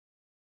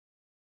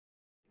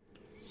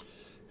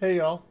Hey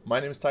y'all,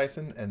 my name is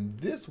Tyson, and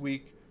this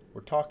week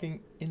we're talking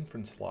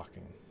inference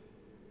locking.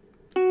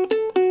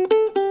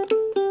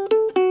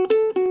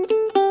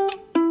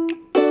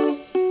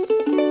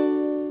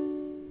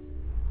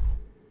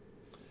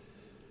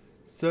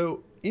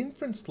 So,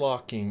 inference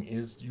locking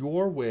is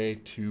your way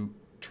to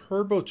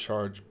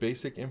turbocharge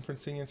basic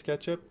inferencing in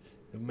SketchUp.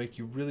 It'll make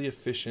you really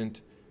efficient,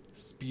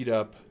 speed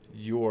up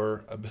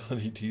your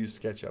ability to use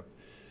SketchUp.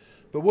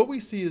 But what we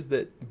see is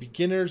that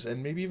beginners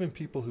and maybe even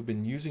people who've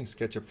been using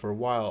SketchUp for a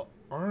while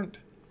aren't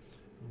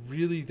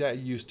really that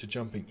used to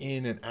jumping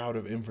in and out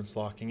of inference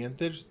locking, and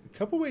there's a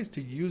couple ways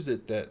to use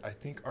it that I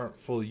think aren't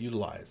fully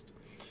utilized.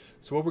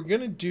 So what we're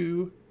going to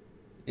do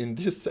in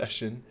this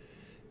session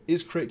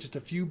is create just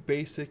a few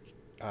basic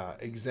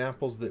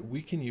examples that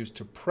we can use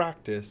to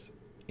practice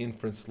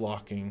inference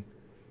locking,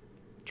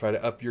 try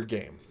to up your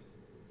game.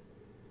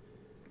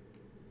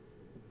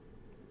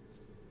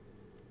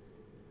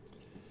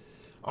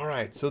 All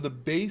right, so the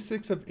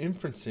basics of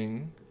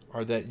inferencing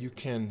are that you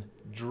can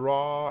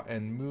draw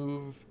and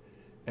move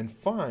and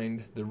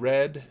find the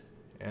red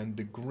and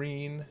the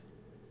green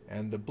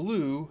and the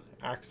blue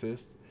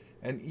axis,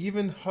 and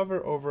even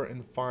hover over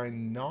and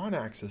find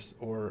non-axis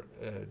or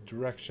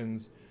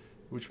directions,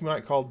 which we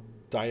might call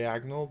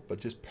diagonal,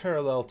 but just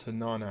parallel to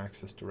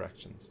non-axis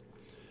directions.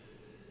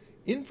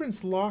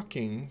 Inference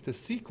locking, the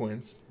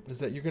sequence, is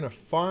that you're going to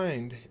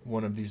find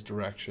one of these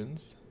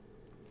directions,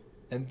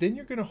 and then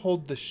you're going to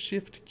hold the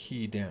Shift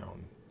key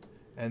down,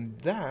 and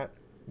that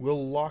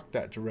will lock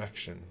that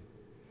direction.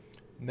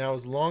 Now,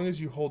 as long as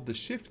you hold the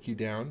Shift key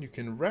down, you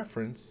can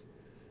reference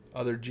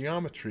other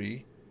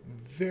geometry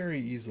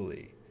very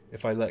easily.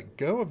 If I let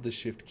go of the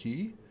Shift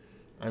key,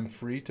 I'm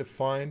free to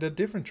find a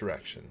different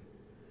direction.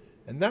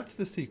 And that's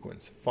the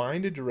sequence.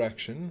 Find a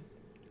direction,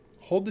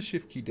 hold the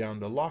Shift key down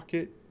to lock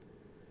it,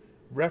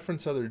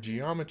 reference other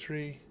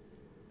geometry,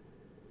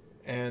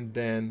 and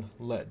then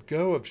let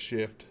go of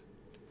Shift,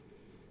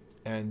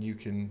 and you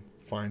can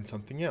find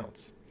something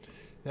else.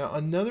 Now,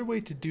 another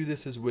way to do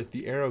this is with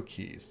the arrow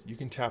keys. You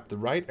can tap the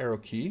right arrow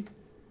key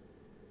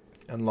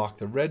and lock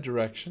the red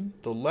direction.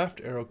 The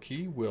left arrow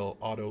key will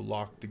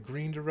auto-lock the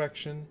green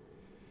direction.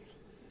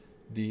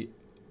 The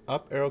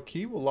up arrow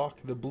key will lock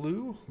the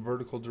blue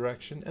vertical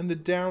direction, and the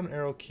down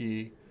arrow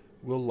key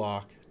will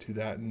lock to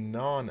that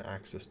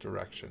non-axis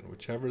direction,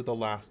 whichever the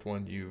last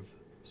one you've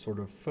sort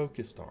of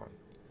focused on.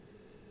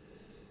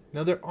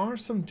 Now, there are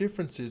some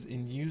differences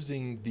in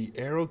using the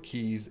arrow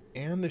keys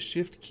and the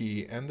Shift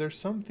key, and there's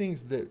some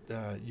things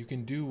that you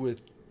can do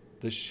with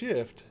the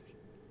Shift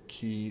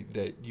key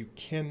that you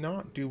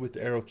cannot do with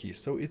the arrow keys.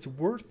 So it's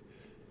worth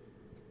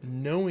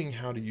knowing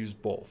how to use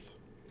both.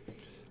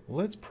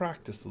 Let's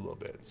practice a little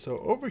bit. So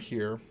over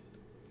here,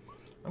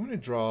 I'm going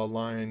to draw a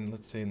line,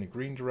 let's say in the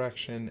green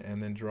direction,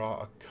 and then draw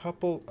a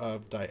couple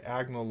of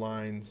diagonal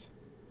lines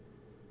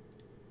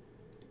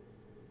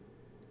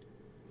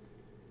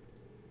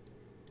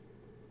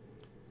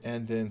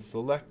and then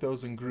select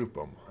those and group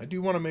them. I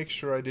do want to make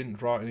sure I didn't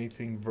draw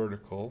anything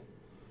vertical,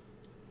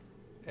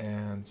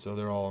 and so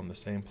they're all on the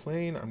same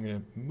plane. I'm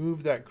going to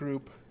move that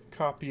group,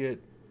 copy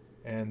it,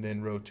 and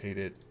then rotate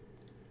it,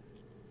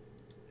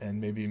 and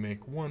maybe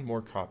make one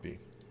more copy.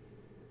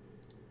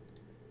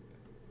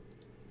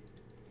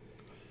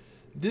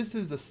 This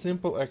is a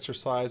simple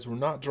exercise. We're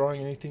not drawing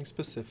anything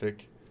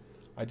specific.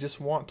 I just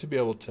want to be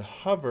able to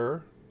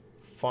hover,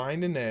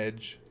 find an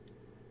edge,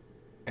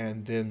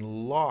 and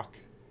then lock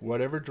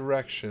whatever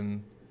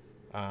direction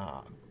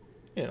I'm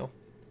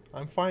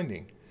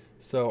finding.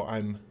 So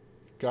I'm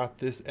got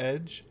this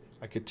edge.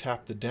 I could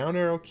tap the down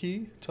arrow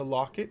key to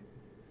lock it.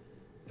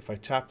 If I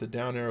tap the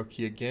down arrow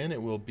key again,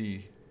 it will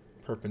be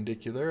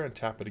perpendicular, and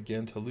tap it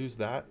again to lose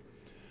that.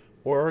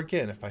 Or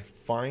again, if I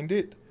find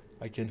it,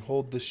 I can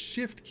hold the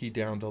Shift key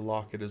down to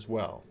lock it as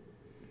well.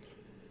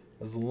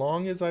 As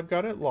long as I've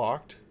got it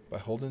locked by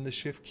holding the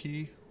Shift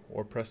key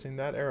or pressing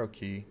that arrow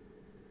key,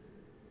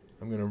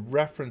 I'm going to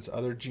reference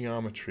other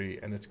geometry,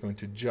 and it's going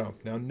to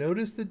jump. Now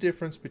notice the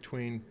difference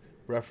between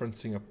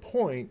referencing a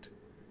point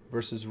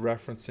versus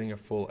referencing a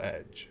full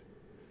edge,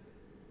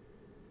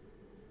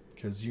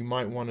 because you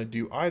might want to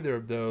do either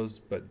of those,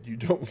 but you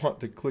don't want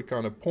to click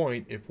on a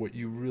point if what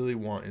you really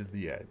want is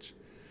the edge.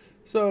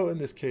 So in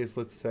this case,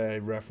 let's say I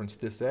reference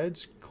this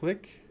edge,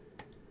 click,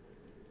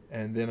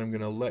 and then I'm going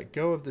to let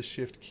go of the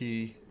Shift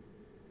key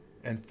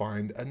and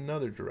find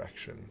another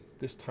direction.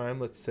 This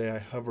time, let's say I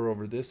hover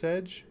over this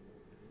edge.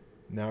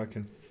 Now I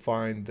can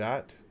find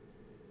that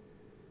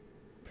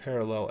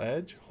parallel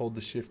edge, hold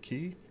the Shift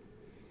key,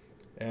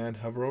 and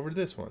hover over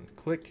this one.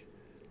 Click,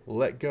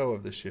 let go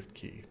of the Shift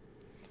key.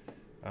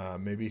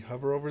 Maybe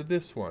hover over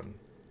this one,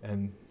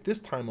 and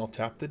this time I'll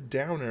tap the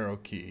down arrow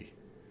key.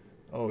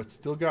 Oh, it's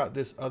still got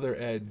this other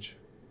edge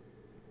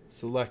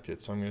selected,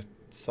 so I'm going to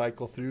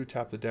cycle through,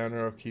 tap the down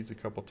arrow keys a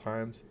couple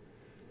times.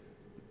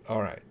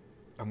 All right,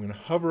 I'm going to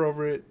hover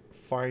over it,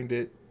 find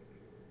it.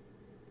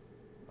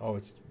 Oh,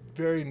 it's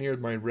very near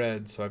my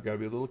red, so I've got to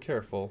be a little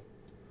careful,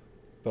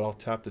 but I'll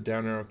tap the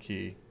down arrow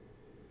key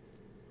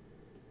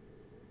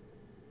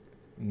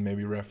and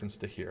maybe reference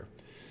to here.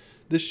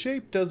 The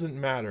shape doesn't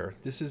matter.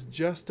 This is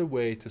just a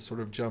way to sort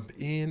of jump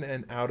in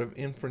and out of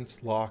Inference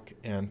Lock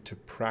and to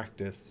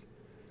practice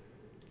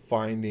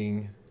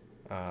finding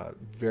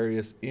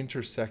various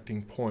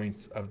intersecting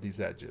points of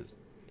these edges.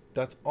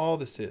 That's all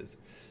this is.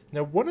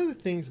 Now, one of the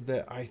things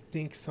that I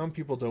think some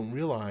people don't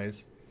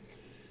realize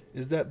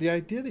is that the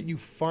idea that you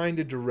find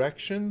a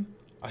direction,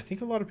 I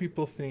think a lot of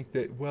people think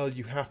that, well,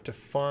 you have to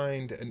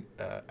find an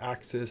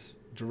axis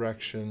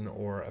direction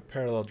or a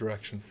parallel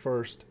direction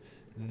first,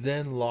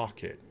 then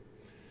lock it.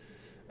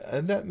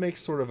 And that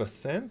makes sort of a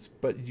sense,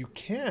 but you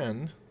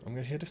can, I'm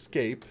going to hit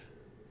escape.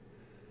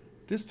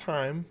 This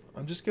time,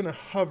 I'm just going to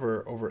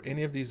hover over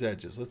any of these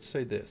edges. Let's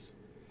say this.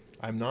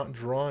 I'm not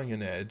drawing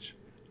an edge.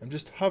 I'm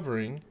just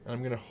hovering, and I'm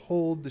going to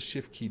hold the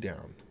shift key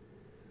down.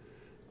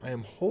 I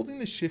am holding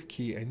the shift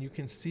key, and you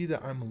can see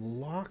that I'm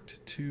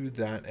locked to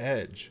that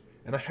edge.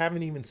 And I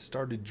haven't even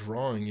started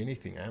drawing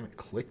anything. I haven't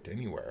clicked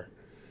anywhere.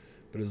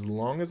 But as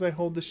long as I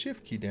hold the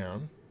shift key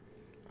down,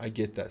 I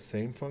get that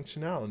same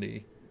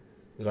functionality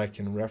that I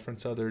can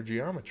reference other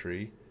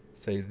geometry,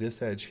 say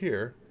this edge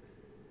here,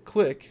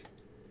 click,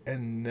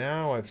 and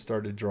now I've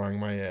started drawing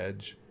my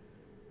edge,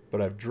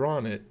 but I've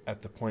drawn it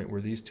at the point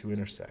where these two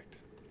intersect.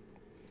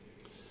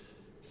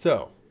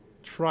 So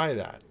try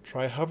that.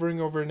 Try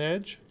hovering over an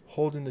edge,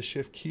 holding the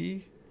shift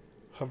key,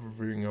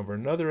 hovering over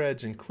another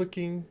edge and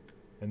clicking,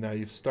 and now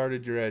you've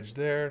started your edge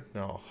there.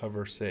 Now I'll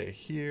hover, say,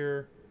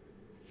 here,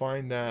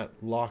 find that,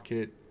 lock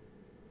it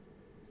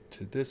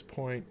to this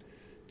point.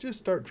 Just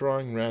start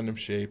drawing random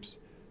shapes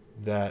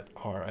that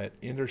are at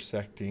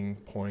intersecting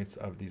points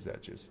of these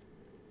edges.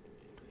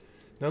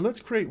 Now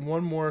let's create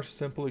one more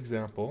simple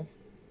example.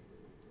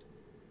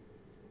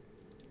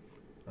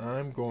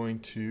 I'm going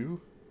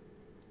to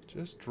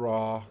just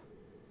draw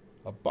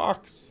a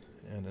box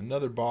and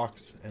another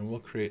box, and we'll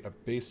create a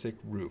basic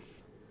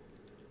roof.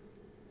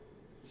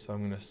 So I'm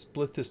going to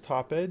split this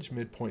top edge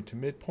midpoint to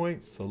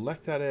midpoint,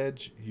 select that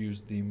edge,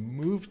 use the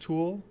move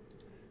tool,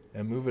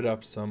 and move it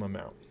up some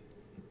amount.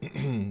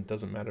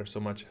 Doesn't matter so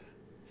much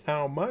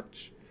how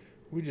much,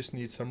 we just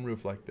need some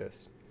roof like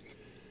this.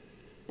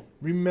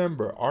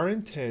 Remember, our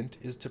intent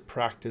is to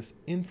practice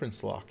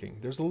inference locking.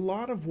 There's a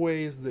lot of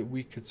ways that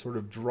we could sort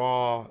of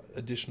draw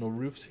additional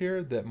roofs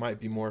here that might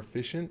be more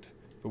efficient,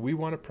 but we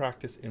want to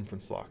practice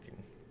inference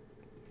locking.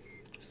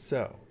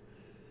 So,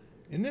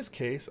 in this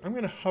case, I'm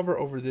going to hover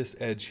over this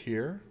edge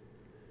here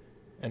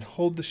and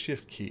hold the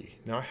shift key.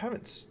 Now, I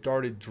haven't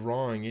started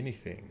drawing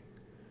anything,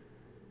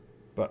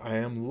 but I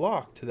am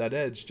locked to that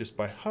edge just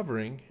by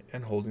hovering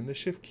and holding the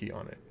shift key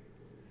on it.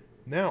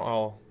 Now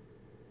I'll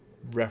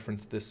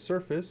reference this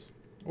surface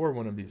or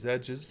one of these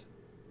edges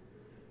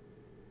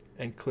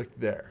and click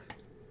there.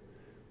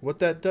 What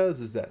that does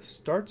is that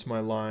starts my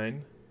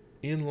line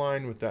in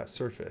line with that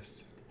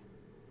surface.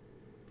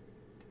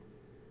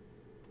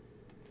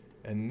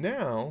 And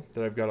now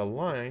that I've got a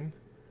line,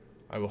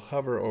 I will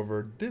hover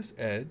over this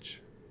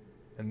edge,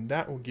 and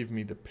that will give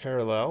me the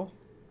parallel,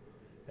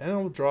 and I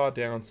will draw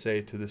down,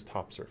 say, to this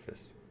top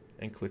surface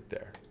and click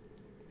there.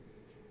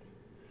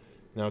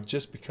 Now,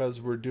 just because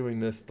we're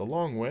doing this the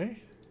long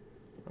way,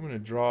 I'm going to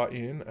draw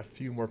in a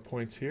few more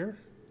points here,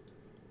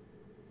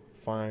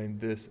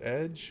 find this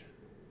edge,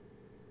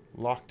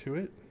 lock to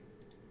it,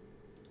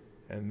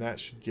 and that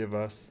should give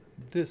us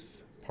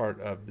this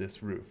part of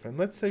this roof. And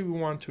let's say we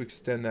want to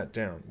extend that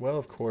down. Well,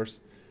 of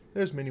course,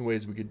 there's many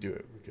ways we could do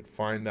it. We could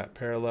find that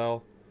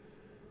parallel,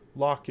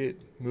 lock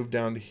it, move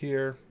down to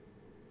here,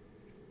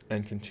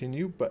 and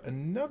continue. But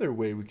another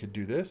way we could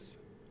do this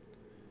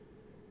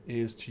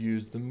is to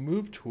use the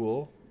move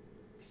tool,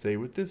 say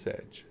with this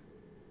edge.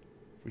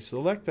 If we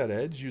select that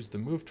edge, use the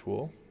move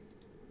tool,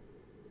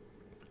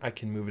 I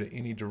can move it in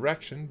any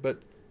direction,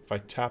 but if I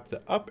tap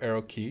the up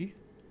arrow key,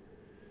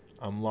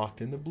 I'm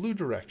locked in the blue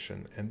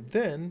direction, and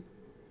then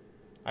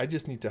I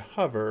just need to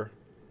hover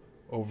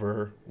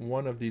over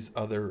one of these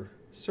other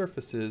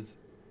surfaces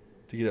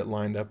to get it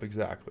lined up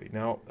exactly.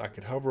 Now I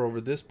could hover over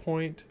this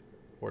point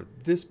or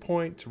this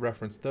point to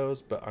reference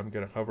those, but I'm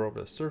going to hover over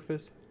the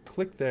surface,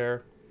 click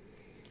there,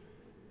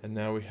 and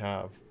now we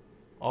have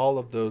all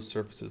of those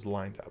surfaces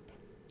lined up.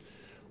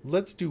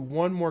 Let's do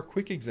one more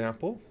quick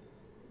example.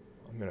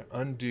 I'm going to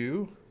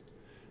undo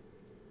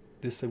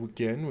this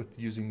again with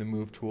using the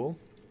move tool.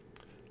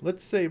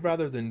 Let's say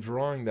rather than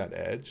drawing that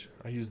edge,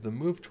 I use the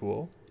move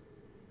tool,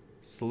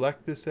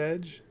 select this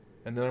edge,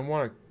 and then I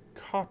want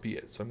to copy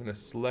it. So I'm going to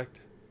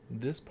select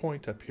this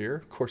point up here.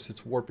 Of course,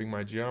 it's warping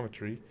my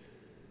geometry.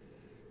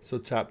 So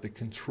tap the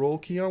Control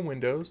key on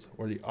Windows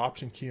or the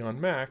Option key on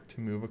Mac to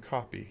move a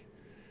copy.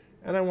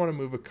 And I want to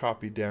move a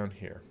copy down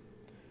here.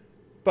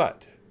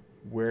 But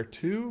where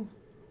to?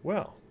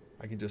 Well,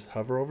 I can just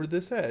hover over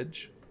this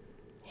edge,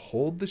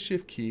 hold the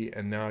Shift key,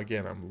 and now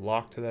again I'm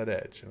locked to that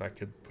edge. And I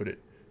could put it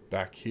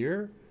back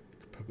here,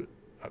 put it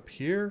up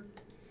here,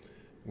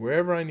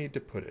 wherever I need to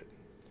put it.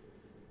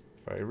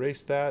 If I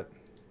erase that,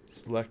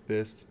 select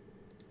this,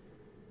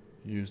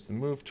 use the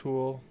move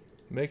tool,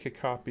 make a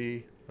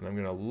copy, and I'm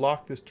going to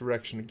lock this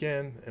direction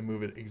again and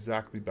move it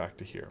exactly back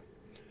to here.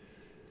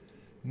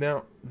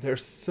 Now,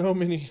 there's so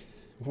many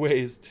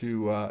ways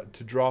to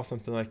draw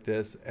something like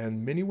this,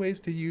 and many ways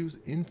to use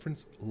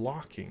inference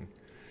locking.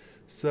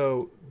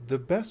 So the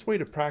best way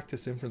to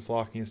practice inference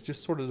locking is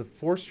just sort of to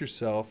force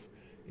yourself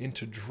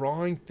into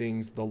drawing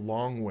things the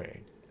long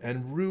way.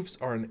 And roofs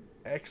are an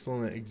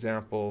excellent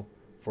example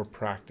for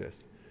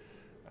practice.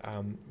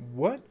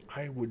 What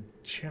I would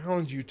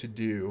challenge you to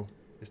do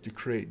is to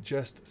create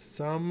just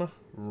some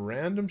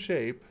random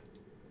shape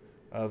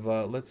of,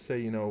 let's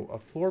say, a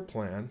floor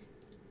plan.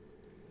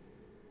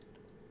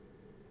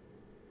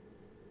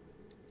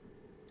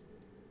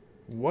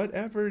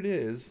 Whatever it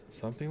is,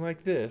 something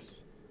like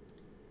this.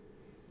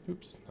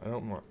 Oops, I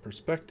don't want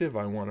perspective,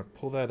 I want to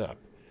pull that up.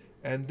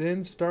 And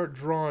then start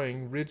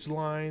drawing ridge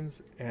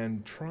lines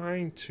and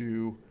trying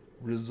to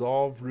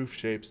resolve roof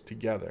shapes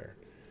together.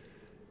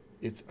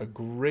 It's a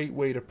great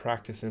way to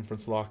practice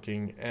inference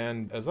locking,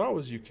 and as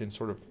always, you can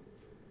sort of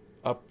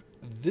up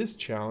this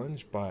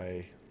challenge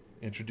by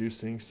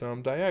introducing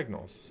some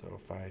diagonals. So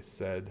if I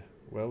said,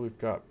 well, we've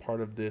got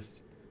part of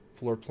this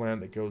floor plan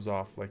that goes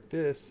off like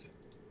this,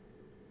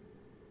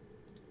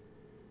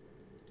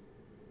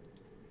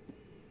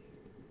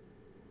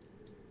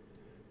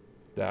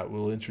 that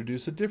will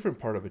introduce a different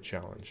part of a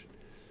challenge.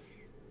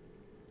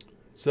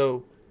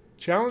 So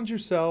challenge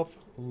yourself,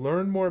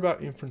 learn more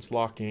about inference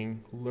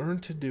locking, learn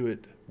to do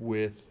it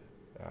with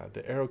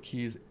the arrow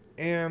keys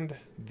and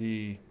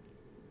the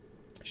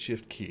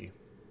shift key.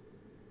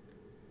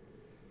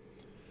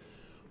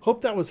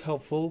 Hope that was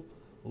helpful.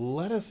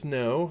 Let us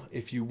know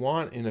if you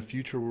want in a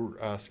future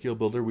skill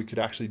builder we could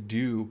actually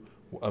do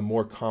a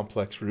more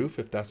complex roof,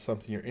 if that's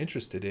something you're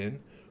interested in.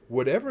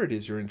 Whatever it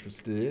is you're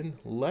interested in,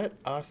 let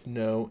us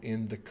know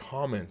in the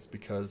comments,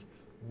 because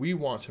we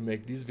want to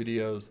make these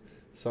videos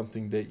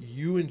something that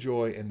you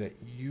enjoy and that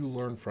you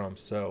learn from.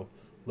 So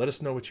let us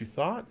know what you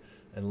thought,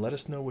 and let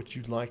us know what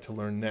you'd like to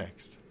learn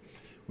next.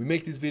 We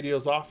make these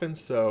videos often,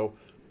 so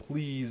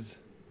please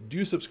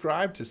do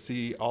subscribe to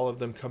see all of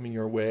them coming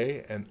your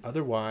way. And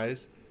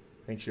otherwise,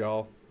 thanks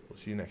y'all. We'll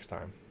see you next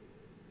time.